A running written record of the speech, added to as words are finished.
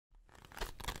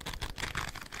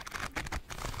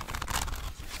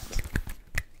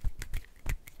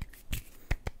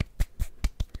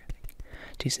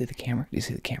Do you see the camera? Do you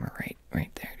see the camera right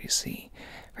there? Do you see?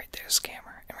 Right there's the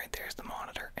camera, and right there's the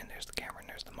monitor, and there's the camera, and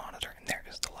there's the monitor, and there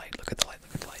is the light. Look at the light,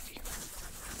 look at the light.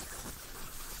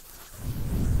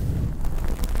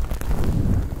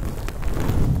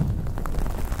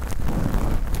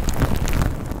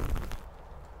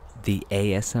 The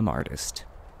ASMARtist.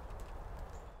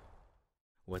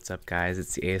 What's up, guys?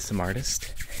 It's the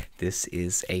ASMARtist. This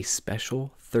is a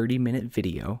special 30-minute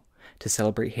video to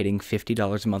celebrate hitting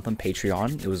 $50 a month on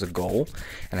Patreon. It was a goal,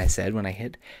 and I said when I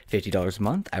hit $50 a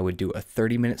month, I would do a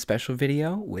 30-minute special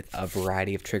video with a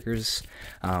variety of triggers,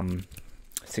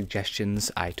 suggestions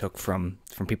I took from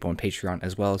people on Patreon,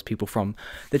 as well as people from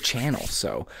the channel.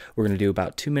 So we're going to do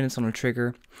about 2 minutes on a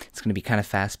trigger. It's going to be kind of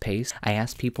fast paced. I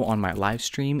asked people on my live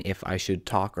stream if I should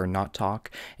talk or not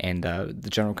talk, and the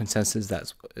general consensus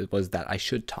was that I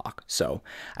should talk. So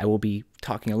I will be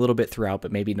talking a little bit throughout,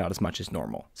 but maybe not as much as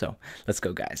normal. So let's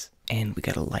go, guys. And we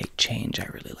got a light change. I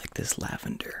really like this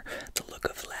lavender, the look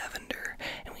of lavender,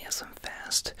 and we have some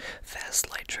fast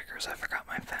light triggers. I forgot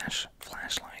my flashlight.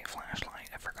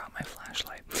 I forgot my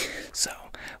flashlight. So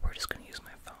we're just gonna use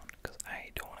my phone because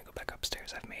I don't want to go back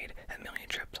upstairs. I've made a million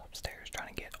trips upstairs trying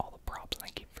to get all the props, and I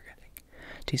keep forgetting.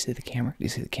 Do you see the camera? Do you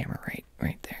see the camera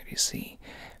right there? Do you see?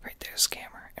 Right there's the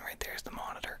camera, and right there's the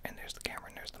monitor, and there's the camera,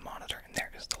 and there's the monitor, and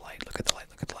there is the light. Look at the light.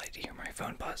 Look at the light. Do you hear my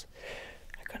phone buzz?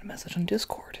 I got a message on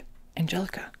Discord.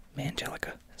 Angelica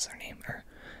is her name, or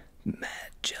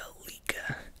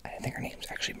Majelica. I think her name's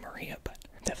actually Maria, but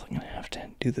I'm definitely gonna have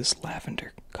to do this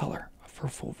lavender color for a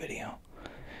full video.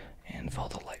 And follow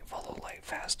the light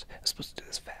fast. I was supposed to do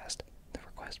this fast. The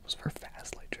request was for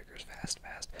fast light triggers, fast.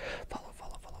 Follow.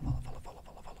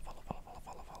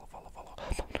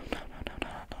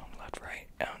 Left, right,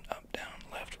 down, up, down,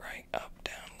 left, right, up,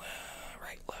 down,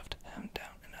 right, left,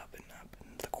 down, and up, and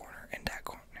the corner, and that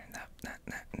corner, and that,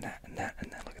 and that,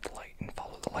 and then look at the light, and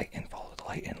follow the light,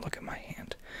 and look at my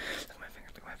hand. Look at my finger,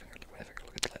 look at the light,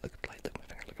 look at my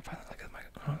finger, look at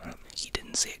my. He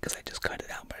didn't see it because I just cut it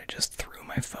out, but I just threw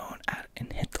my phone at it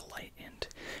and hit the light, and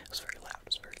it was very loud.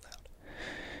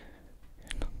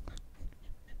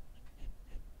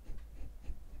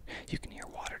 You can hear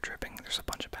water dripping. There's a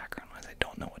bunch of background noise. I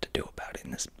don't know what to do about it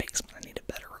in this basement. I need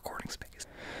a better recording space.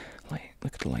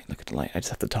 Look at the light. I just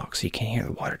have to talk so you can't hear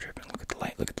the water dripping. Look at the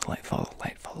light, follow the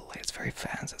light. It's very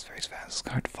fast. It's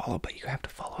hard to follow, but you have to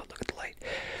follow it. Look at the light.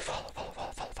 Follow.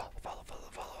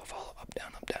 Up,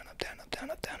 down.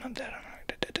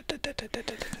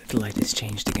 The light has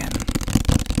changed again.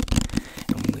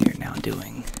 And we are now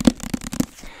doing...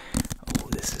 Oh,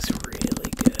 this is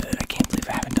really good. I can't believe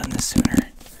I haven't done this sooner.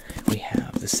 We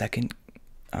have the second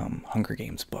Hunger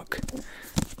Games book.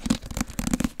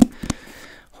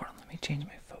 Hold on, let me change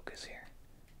my focus here.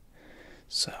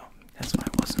 So, that's why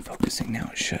I wasn't focusing. Now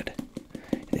it should.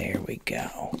 There we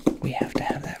go. We have to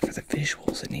have that for the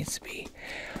visuals. It needs to be...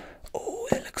 Oh,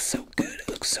 it looks so good.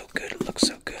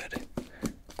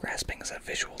 Grasping is a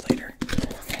visual later.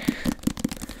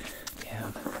 We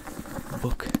have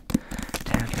book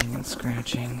tapping and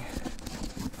scratching.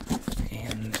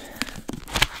 And...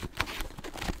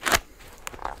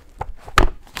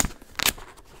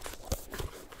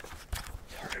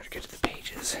 it's harder to get to the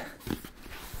pages.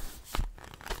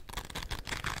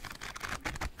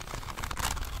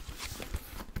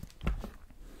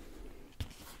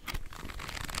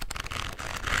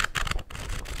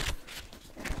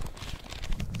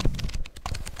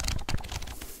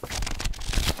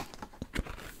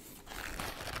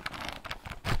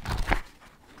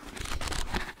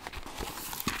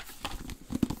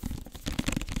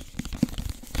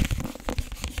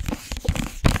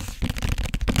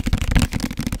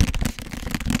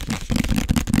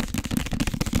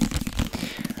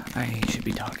 I should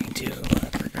be talking to. I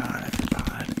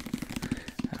forgot.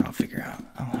 I'll figure out.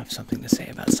 I'll have something to say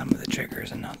about some of the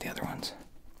triggers and not the other ones.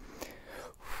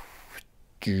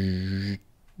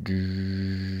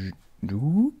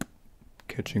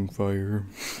 Catching fire.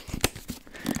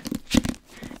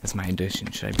 That's my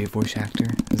audition. Should I be a voice actor?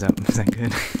 Is that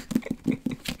good?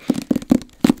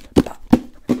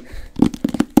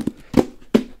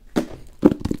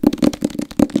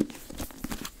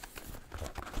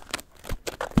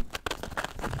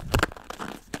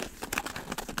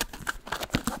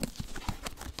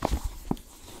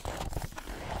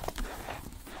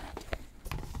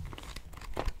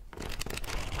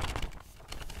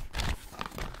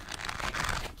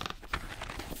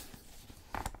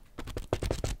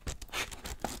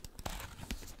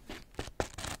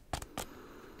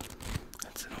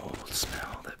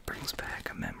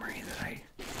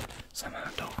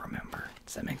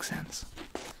 Does that make sense?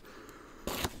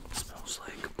 It smells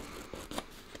like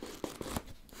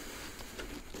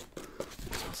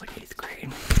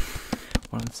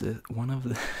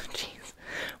jeez,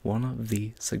 one of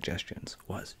the suggestions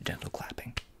was gentle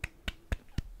clapping.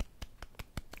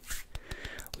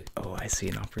 Oh, I see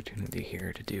an opportunity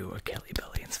here to do a Kelly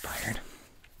Belly inspired.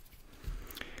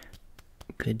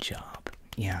 Good job.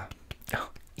 Yeah. Oh,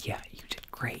 yeah, you did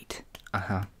great.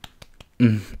 Uh-huh.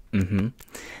 Mm-hmm.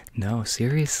 No,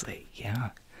 seriously. Yeah.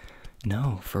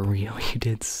 No, for real, you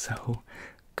did so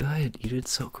good. You did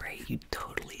so great. You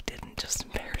totally didn't just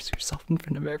embarrass yourself in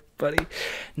front of everybody.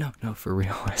 No, for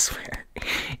real, I swear.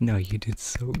 No, you did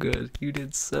so good. You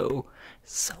did so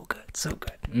good. So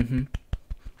good. Mm-hmm.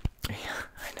 Yeah,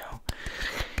 I know.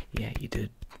 Yeah, you did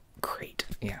great.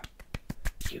 Yeah.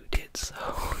 You did so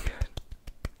good.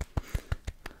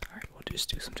 Alright, we'll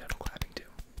just do some gentle clapping too.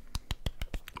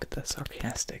 But that's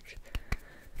sarcastic.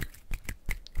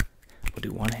 We'll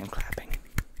do one hand clapping.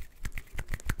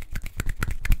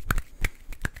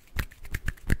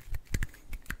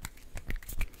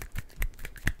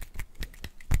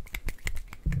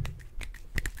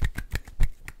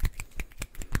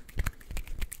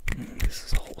 This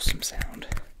is a wholesome sound.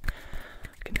 I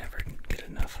can never get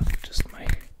enough of just my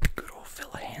good old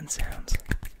fill of hand sounds.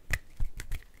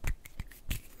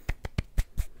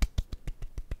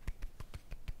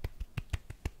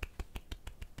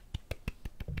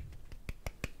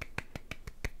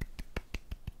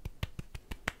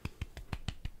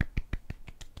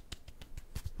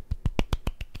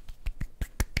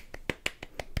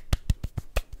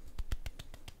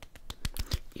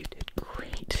 You did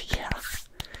great, yeah.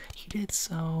 You did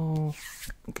so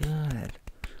good.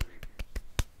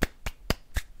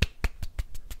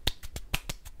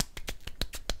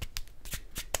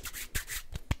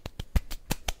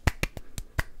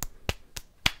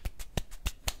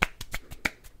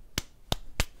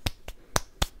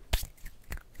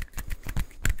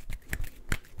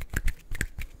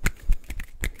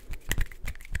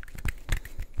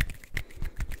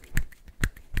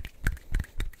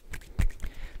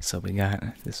 So we got,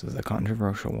 this is a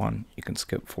controversial one. You can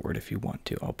skip forward if you want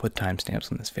to. I'll put timestamps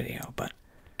on this video, but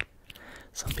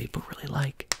some people really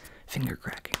like finger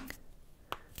cracking.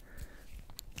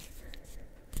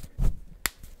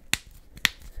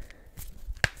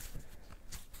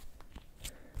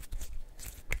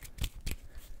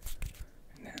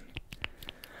 And then,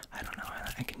 I don't know,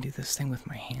 I can do this thing with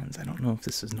my hands. I don't know if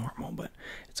this is normal, but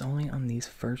it's only on these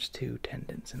first two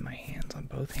tendons in my hands, on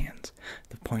both hands.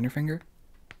 The pointer finger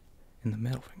and the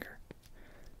middle finger.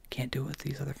 Can't do it with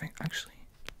these other fingers. Actually,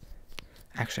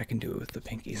 I can do it with the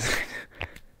pinkies.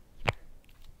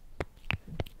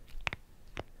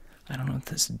 I don't know if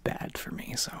this is bad for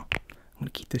me, so I'm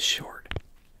gonna keep this short.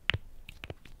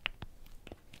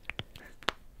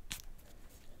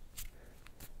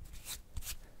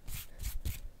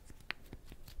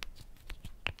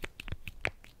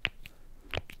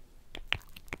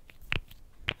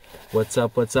 What's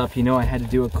up, what's up? You know I had to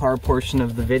do a car portion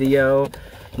of the video.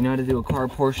 You know how to do a car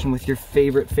portion with your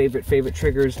favorite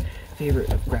triggers. Favorite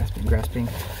of grasping.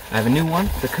 I have a new one,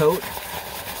 the coat.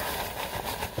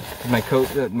 My coat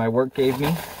that my work gave me.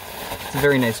 It's a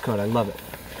very nice coat, I love it.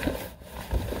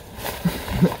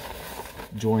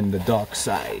 Join the dark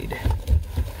side.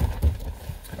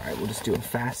 Alright, we'll just do it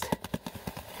fast.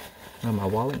 Got my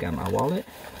wallet.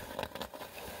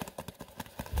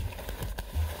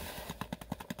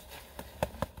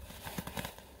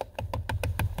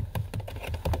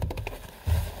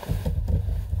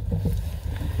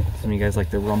 Some of you guys like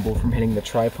the rumble from hitting the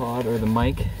tripod or the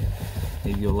mic.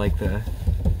 Maybe you'll like the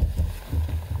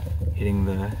hitting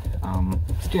the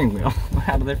steering wheel.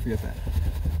 How did I forget that?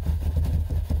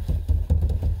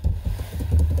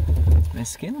 My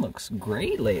skin looks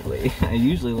great lately. I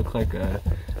usually look like a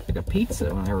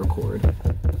pizza when I record.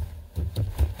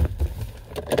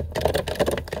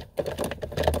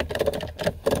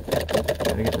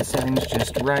 Gotta get the settings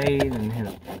just right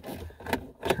and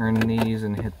turn these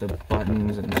and hit the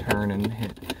buttons and turn and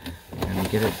hit and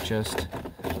get it just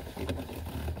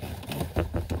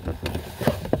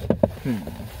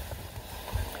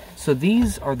So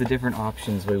these are the different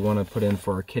options we want to put in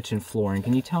for our kitchen flooring.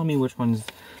 Can you tell me which one's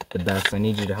the best? I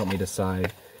need you to help me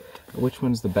decide which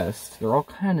one's the best. They're all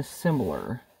kind of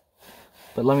similar,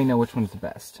 but let me know which one's the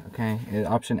best, okay?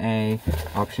 Option A,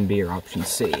 option B, or option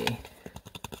C.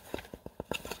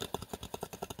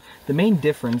 The main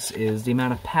difference is the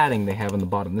amount of padding they have on the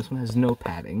bottom. This one has no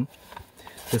padding.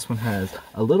 This one has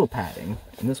a little padding,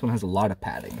 and this one has a lot of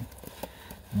padding.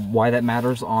 Why that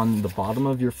matters on the bottom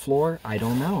of your floor, I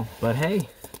don't know. But hey,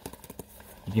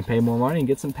 you can pay more money and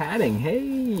get some padding.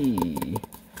 Hey!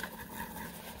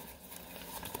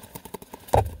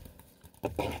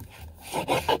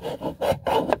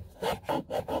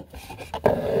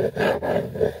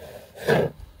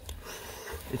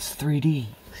 3D.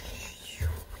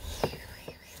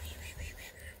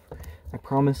 I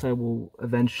promise I will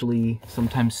eventually,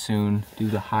 sometime soon, do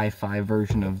the hi-fi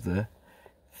version of the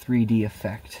 3D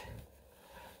effect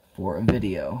for a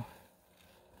video.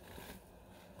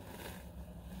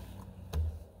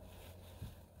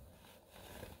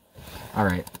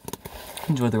 Alright,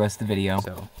 enjoy the rest of the video.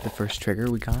 So, the first trigger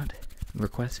we got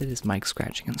requested is mic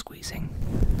scratching and squeezing.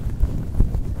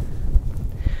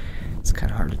 It's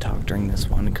kind of hard to talk during this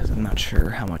one because I'm not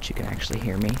sure how much you can actually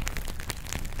hear me.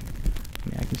 I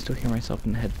mean, I can still hear myself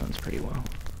in the headphones pretty well.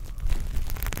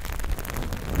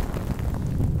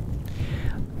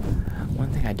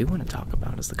 One thing I do want to talk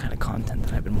about is the kind of content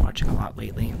that I've been watching a lot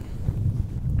lately.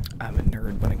 I'm a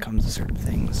nerd when it comes to certain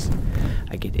things.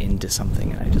 I get into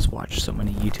something and I just watch so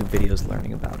many YouTube videos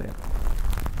learning about it.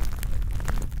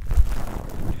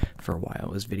 For a while it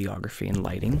was videography and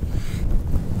lighting,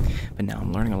 but now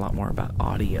I'm learning a lot more about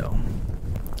audio.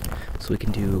 So we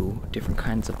can do different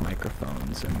kinds of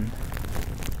microphones, and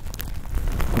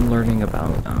I'm learning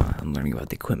about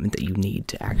the equipment that you need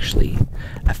to actually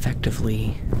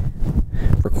effectively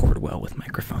record well with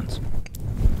microphones.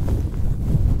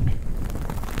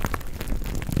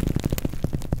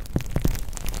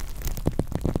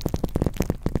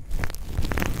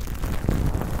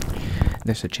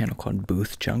 There's a channel called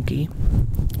Booth Junkie,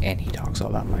 and he talks all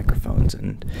about microphones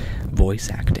and voice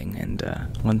acting. And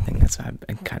one thing that's I've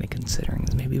been kind of considering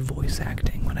is maybe voice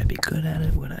acting. Would I be good at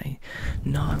it? Would I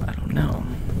not? I don't know.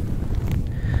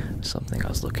 Something I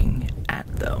was looking at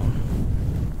though.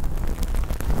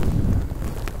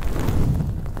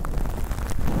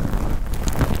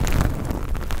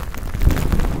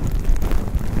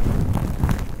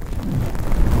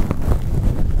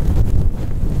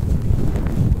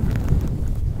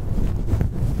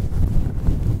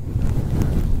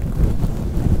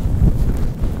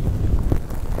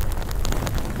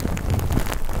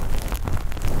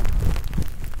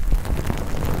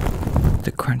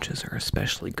 Crunches are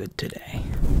especially good today.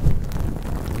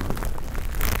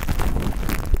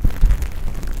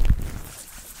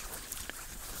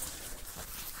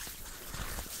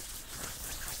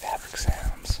 Fabric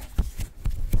sounds.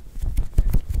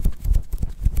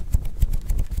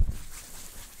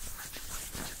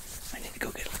 I need to go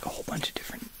get like a whole bunch of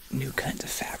different new kinds of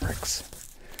fabrics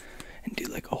and do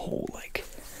like a whole like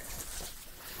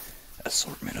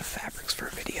assortment of fabrics for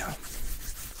a video.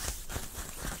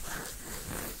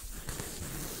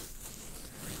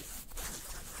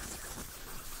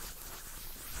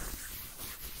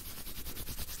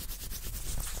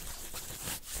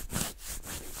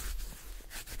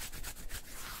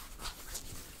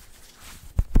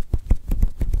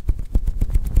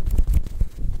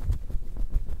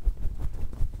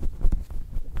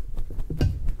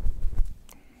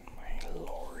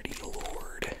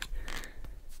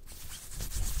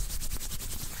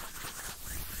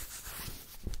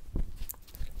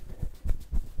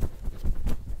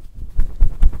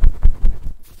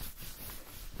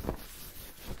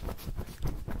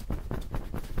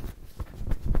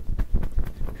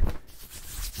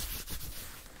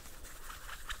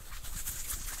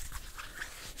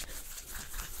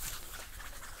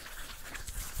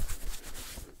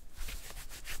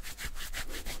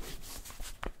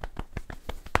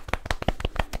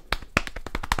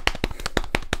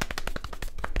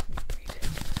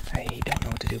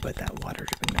 But that water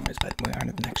dripping noise, but we're on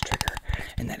to the next trigger,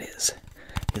 and that is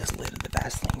this lid of the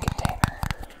Vaseline container.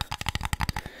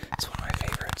 It's one of my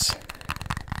favorites.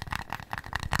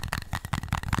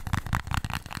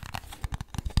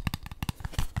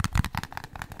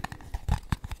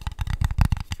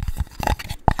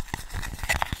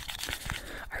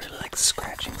 I really like the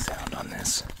scratching sound on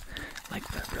this. Like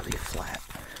the really flat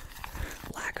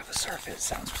lack of a surface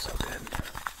sounds so good.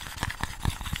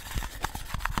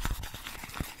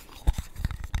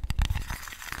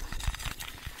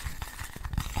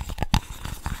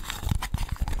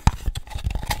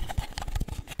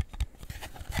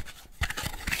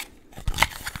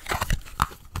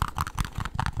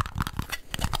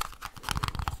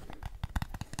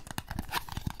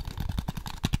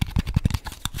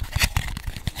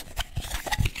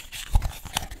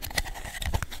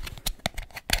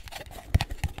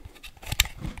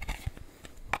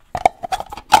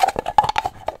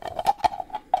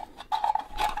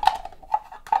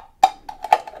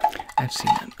 I've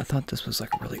seen it. I thought this was like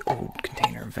a really old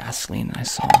container of Vaseline, and I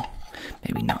saw,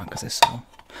 maybe not, because I saw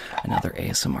another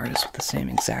ASMARtist with the same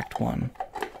exact one.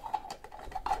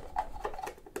 Come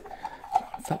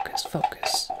on, focus,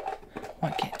 focus. Why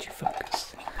can't you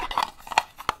focus?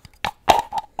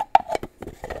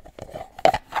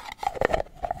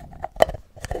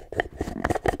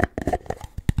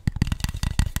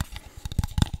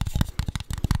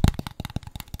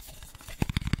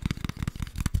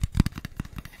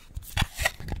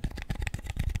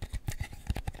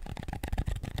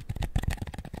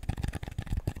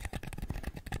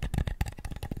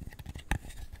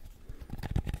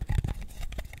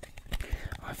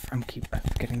 I'm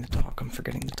forgetting to talk. I'm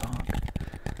forgetting to talk.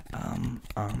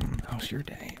 How's your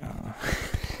day?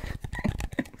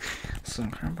 So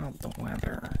how about the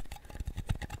weather?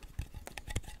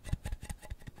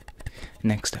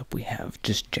 Next up, we have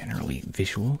just generally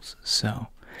visuals. So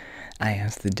I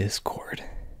asked the Discord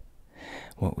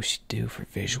what we should do for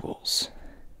visuals.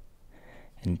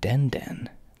 And Den,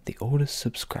 the oldest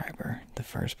subscriber, the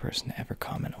first person to ever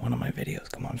comment on one of my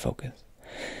videos, come on, focus,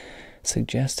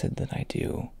 suggested that I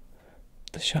do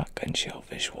the shotgun shell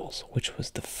visuals, which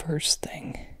was the first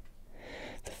thing.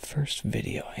 The first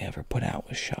video I ever put out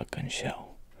was shotgun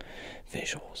shell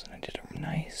visuals, and I did them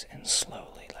nice and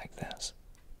slowly like this.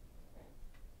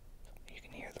 You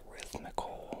can hear the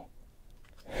rhythmical,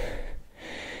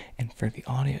 and for the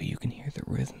audio you can hear the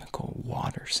rhythmical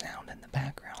water sound in the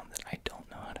background that I don't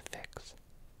know how to fix.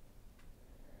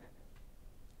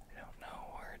 I don't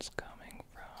know where it's coming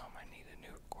from. I need a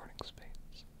new recording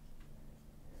space.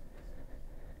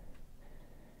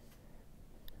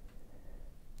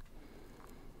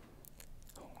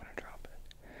 Oh, I'm gonna drop it.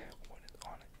 What is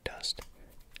on it? Dust.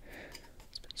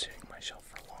 It's been sitting on my shelf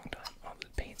for a long time. Oh, the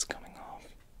paint's coming off.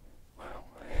 Wow.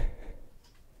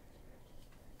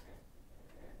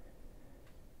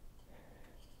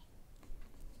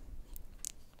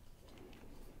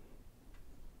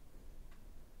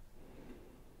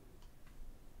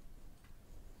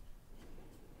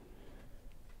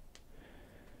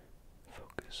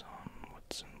 Focus on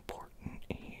what's important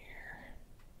here.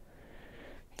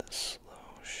 The slow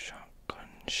shotgun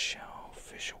shell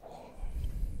visual.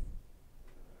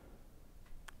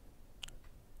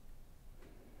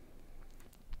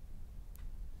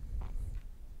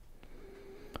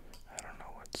 I don't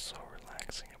know what's so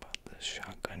relaxing about this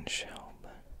shotgun shell,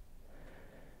 but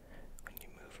when you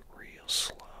move it real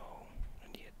slow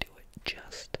and you do it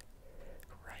just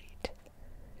right,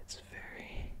 it's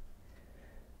very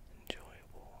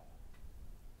enjoyable.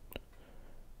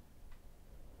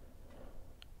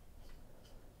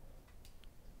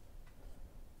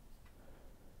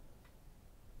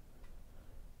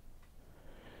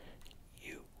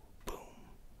 You boom,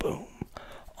 boom.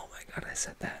 Oh my god, I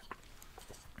said that.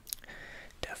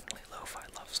 Definitely Lo-Fi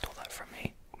Love stole that from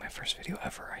me. My first video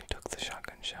ever, I took the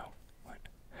shotgun shell. Went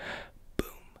boom,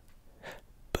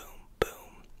 boom,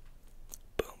 boom,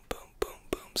 boom, boom, boom,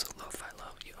 boom. So Lo-Fi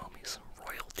Love, you owe me some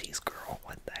royalties, girl.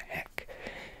 What the heck?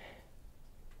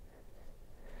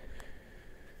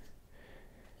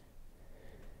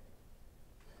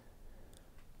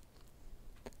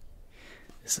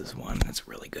 This is one that's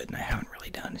really good and I haven't really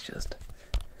done. It's just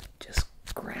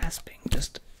grasping,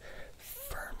 just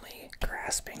firmly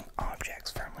grasping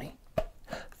objects, firmly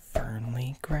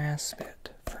grasp it,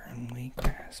 firmly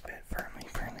grasp it, firmly.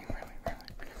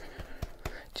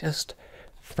 Just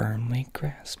firmly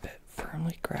grasp it,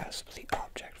 firmly grasp the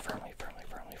object, firmly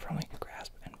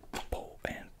grasp and pull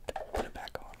and put it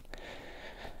back on.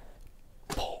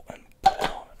 Pull and put it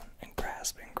on and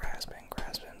grasp and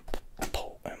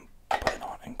pull and put it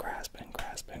on and grasp and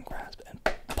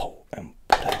pull and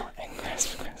put it on and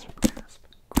grasp it, grasp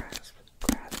it, grasp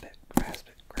it, grasp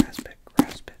it, grasp it,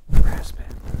 grasp it, grasp it.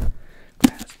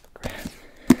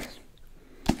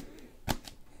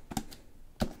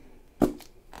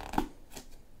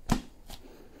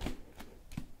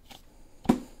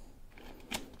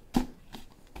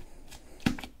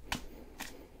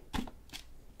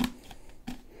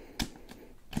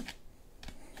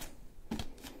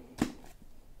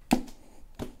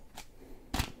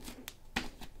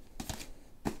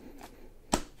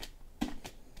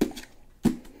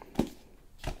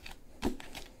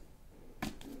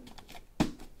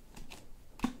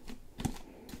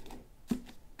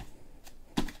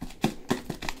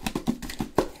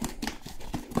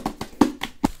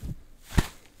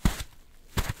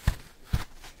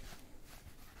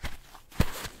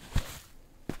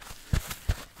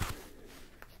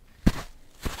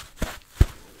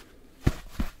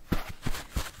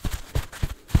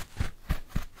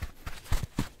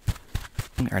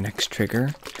 Our next trigger,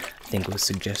 I think, was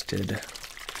suggested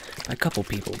by a couple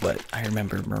people, but I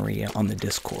remember Maria on the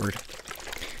Discord.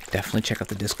 Definitely check out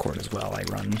the Discord as well. I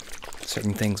run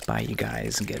certain things by you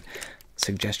guys and get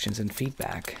suggestions and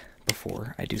feedback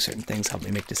before I do certain things, help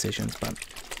me make decisions, but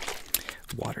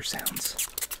water sounds.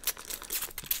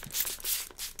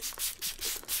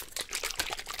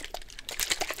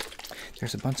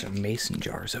 There's a bunch of mason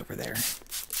jars over there.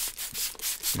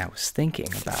 And I was thinking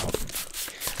about,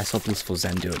 I saw Blissful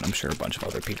Zen do it, and I'm sure a bunch of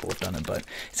other people have done it, but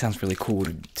it sounds really cool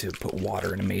to put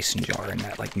water in a mason jar and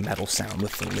that like metal sound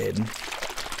with the lid.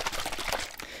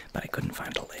 But I couldn't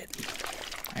find a lid.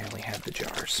 I only had the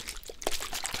jars.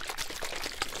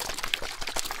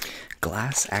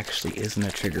 glass actually isn't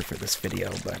a trigger for this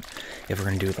video, but if we're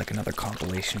gonna do like another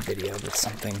compilation video with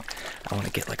something, I want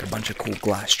to get like a bunch of cool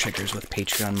glass triggers with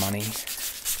Patreon money.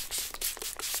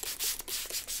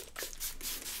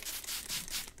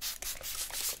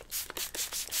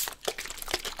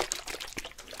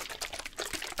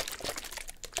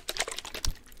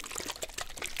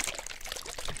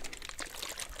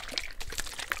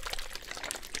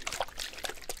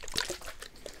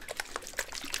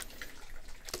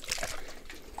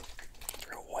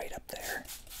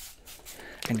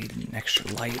 I need an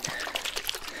extra light.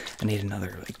 I need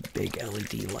another like big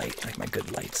LED light, like my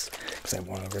good lights, because I have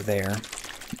one over there,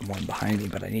 one behind me,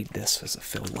 but I need this as a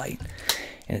fill light,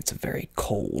 and it's a very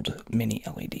cold mini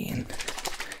LED, and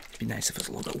it'd be nice if it was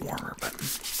a little bit warmer, but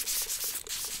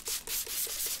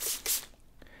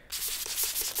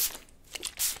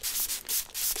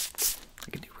I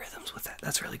can do rhythms with that.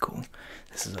 That's really cool.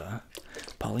 This is a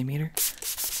polymeter.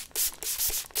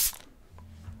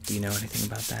 Do you know anything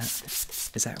about that?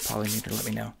 Is that a polymeter? Let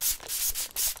me know.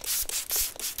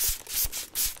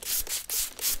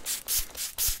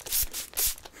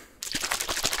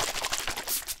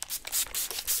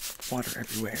 Water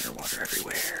everywhere, water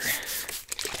everywhere.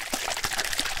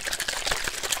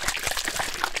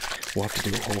 We'll have to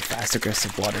do a whole fast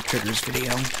aggressive water triggers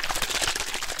video.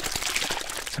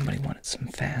 Somebody wanted some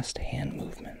fast hand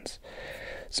movements.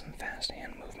 Some fast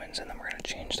hand movements, and then we're going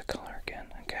to change the color again,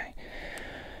 okay?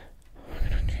 We're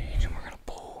going to change, and we're going to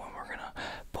pull, and we're going to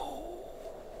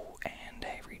pull, and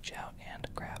hey, reach out and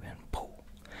grab and pull,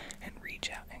 and reach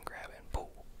out and grab and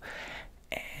pull,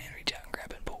 and reach out and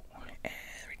grab and pull, and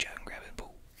reach out and grab and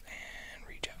pull, and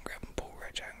reach out and grab and pull,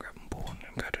 reach out and grab and pull, and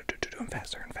I'm going to do them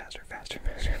faster and faster, faster,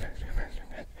 faster, faster, faster, faster.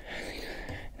 And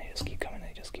they just keep coming,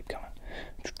 they just keep coming.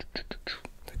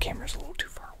 The camera's a little too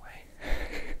far away.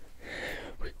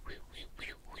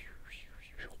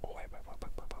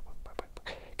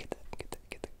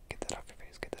 Get that off your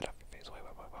face, get that off your face.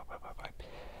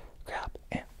 Grab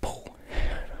and pull.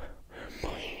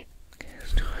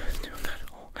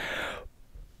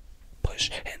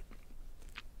 Push and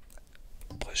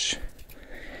push.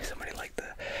 Somebody like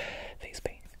the face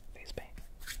paint, face paint.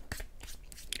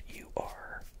 You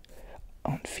are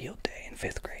on field day in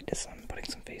 5th grade. I'm putting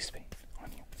some face paint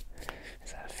on you.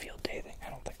 Is that a field day thing? I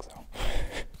don't think so.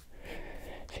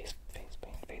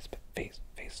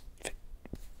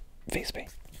 Face paint.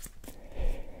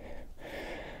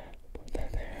 Put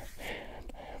that there,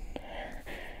 and there,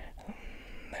 and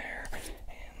there,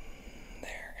 and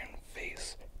there, and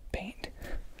face paint.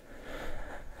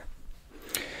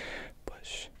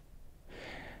 Push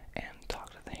and talk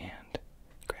to the hand.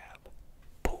 Grab,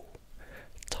 pull.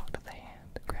 Talk to the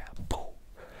hand. Grab, pull.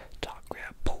 Talk,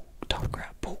 grab, pull. Talk,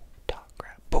 grab, pull. Talk,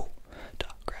 grab, pull.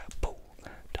 Talk, grab, pull.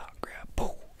 Talk, grab,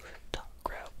 pull. Talk,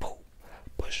 grab, pull.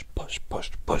 Push, push,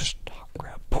 push, push. Talk,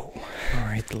 grab, pull.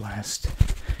 Alright, the last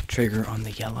trigger on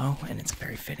the yellow, and it's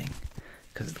very fitting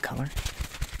because of the color.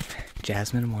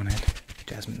 Jasmine wanted.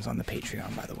 Jasmine is on the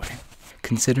Patreon, by the way.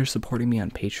 Consider supporting me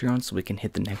on Patreon so we can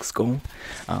hit the next goal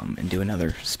and do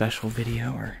another special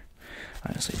video, or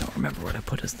honestly don't remember what I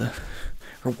put as the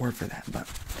reward for that, but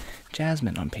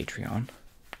Jasmine on Patreon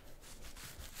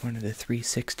wanted a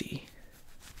 360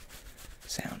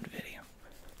 sound video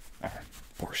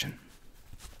portion,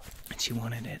 and she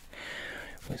wanted it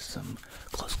with some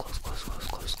close up,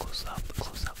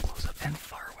 and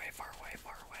far away, close,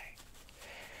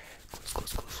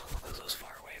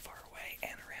 far away,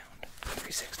 and around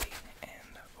 360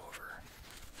 and over.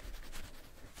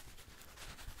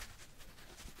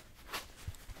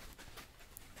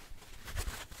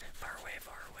 Far away,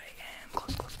 and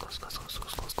close.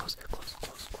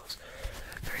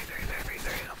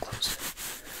 Very up close.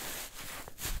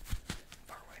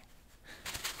 Far away,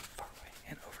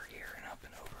 and over here, and up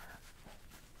and over.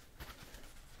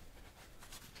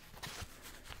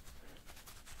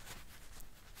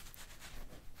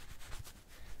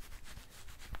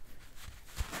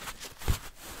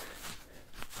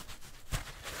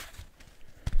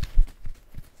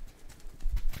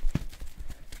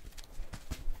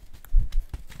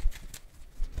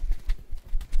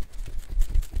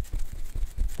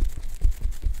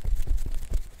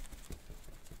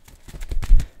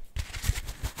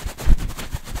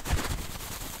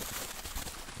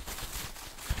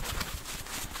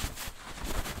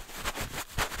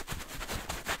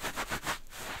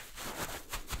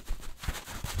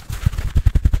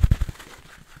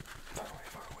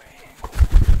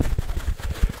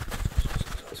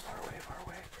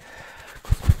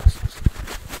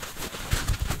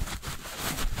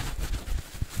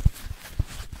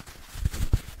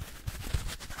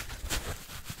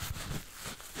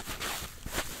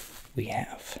 we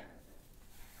have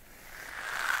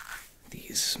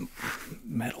these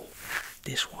metal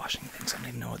dishwashing things. I don't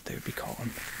even know what they would be called.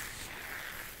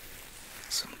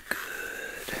 Some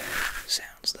good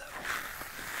sounds, though.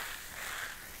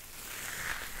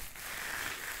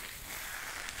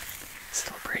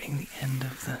 Celebrating the end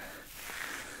of the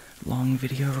long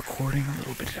video recording, a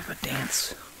little bit of a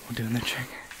dance while doing the trigger.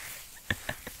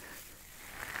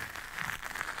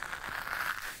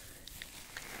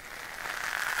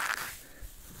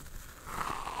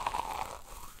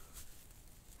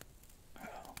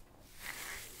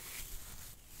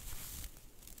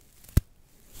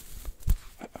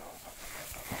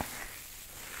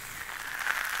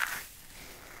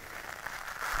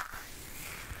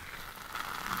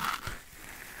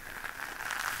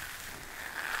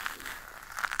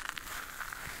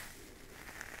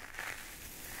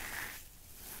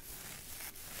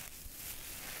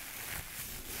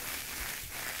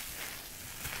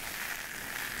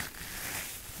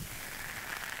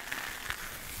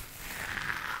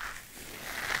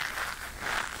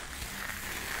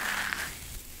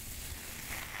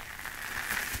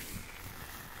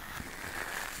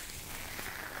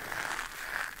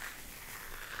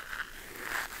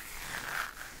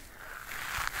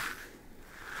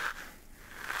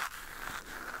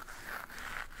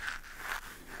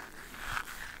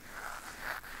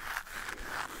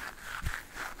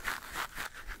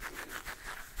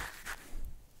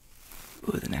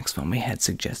 Ooh, the next one we had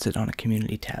suggested on a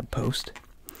community tab post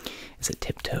is a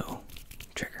tiptoe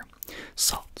trigger.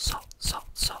 Salt, salt, salt,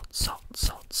 salt, salt,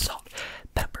 salt, salt.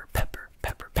 Pepper, pepper,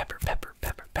 pepper, pepper, pepper,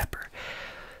 pepper, pepper.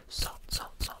 Salt,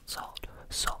 salt, salt, salt.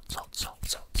 Salt, salt, salt,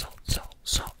 salt, salt, salt,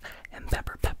 salt. And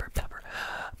pepper, pepper, pepper.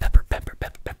 Pepper, pepper,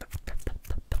 pepper, pepper,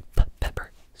 pepper,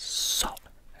 pepper. Salt.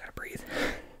 I gotta breathe.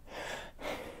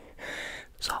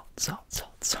 Salt, salt,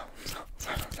 salt, salt, salt,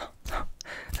 salt, salt, salt,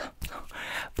 salt, salt.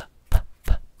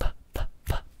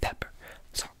 Pepper,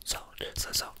 salt, salt,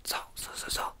 salt, salt,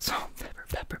 salt, salt, salt,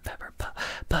 pepper, pepper,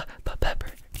 pepper,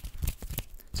 pepper,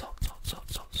 salt, salt, salt,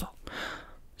 salt,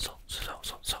 salt, salt, salt,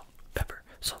 salt, salt, pepper,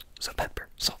 salt, salt, pepper,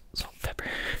 salt, salt, pepper. A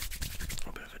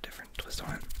little bit of a different twist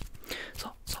on it.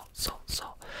 Salt, salt, salt,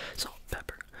 salt, salt,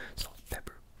 pepper,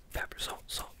 pepper, salt,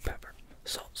 salt, pepper,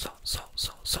 salt, salt, salt,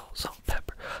 salt, salt, salt,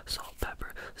 pepper, salt,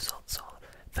 pepper, salt, salt,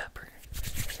 pepper.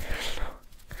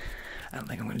 I don't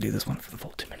think I'm gonna do this one for the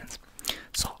full 2 minutes.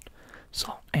 Salt,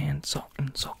 salt, and salt,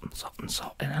 and salt, and salt, and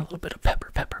salt, and a little bit of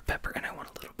pepper, pepper, pepper, and I want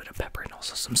a little bit of pepper, and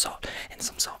also some salt, and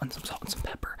some salt, and some salt, and some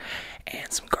pepper,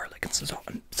 and some garlic, and some salt,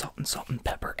 and salt, and salt, and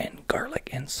pepper, and garlic,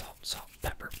 and salt, salt,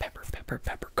 pepper, pepper, pepper,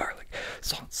 pepper, garlic,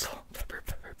 salt, salt, pepper,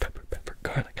 pepper, pepper, pepper,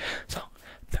 garlic, salt,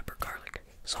 pepper, garlic,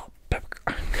 salt, pepper,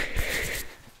 garlic.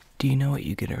 Do you know what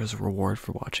you get as a reward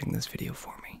for watching this video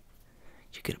for me?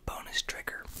 You get a bonus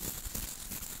trigger.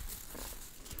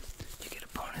 You get a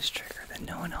bonus trigger that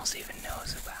no one else even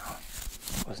knows about.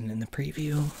 Wasn't in the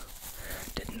preview.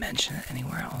 Didn't mention it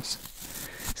anywhere else.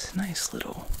 It's a nice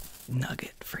little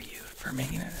nugget for you for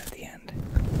making it at the end.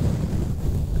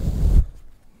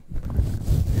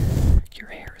 Your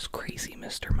hair is crazy,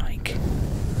 Mr. Mike.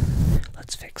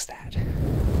 Let's fix that.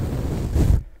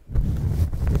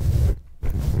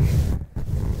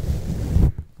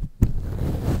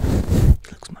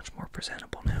 He looks much more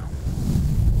presentable now.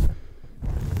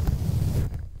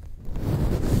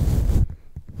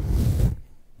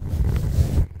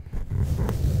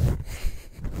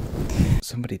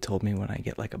 Somebody told me when I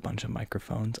get like a bunch of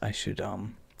microphones, I should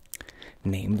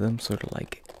name them sort of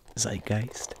like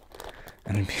Zeitgeist.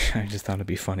 And I just thought it'd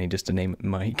be funny just to name it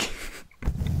Mike.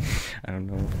 I don't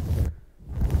know.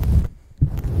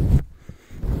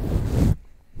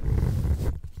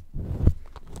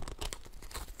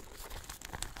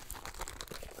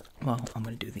 Well, I'm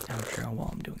gonna do the outro while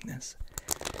I'm doing this.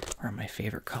 Or my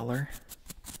favorite color.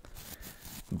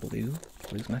 Blue.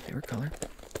 Blue's my favorite color.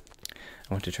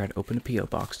 I went to try to open a P.O.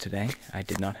 box today. I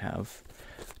did not have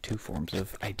 2 forms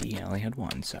of ID. I only had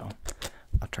 1, so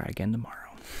I'll try again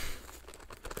tomorrow.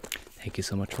 Thank you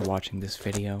so much for watching this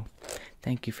video.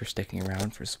 Thank you for sticking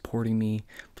around, for supporting me.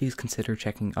 Please consider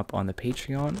checking up on the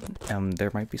Patreon.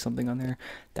 There might be something on there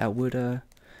that would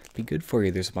be good for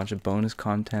you. There's a bunch of bonus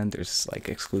content. There's like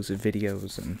exclusive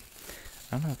videos, and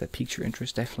I don't know if that piques your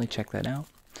interest. Definitely check that out.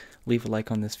 Leave a like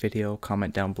on this video,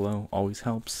 comment down below, always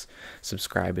helps.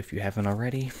 Subscribe if you haven't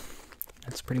already.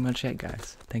 That's pretty much it,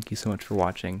 guys. Thank you so much for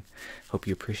watching. Hope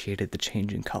you appreciated the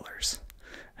change in colors.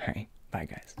 Alright, bye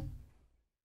guys.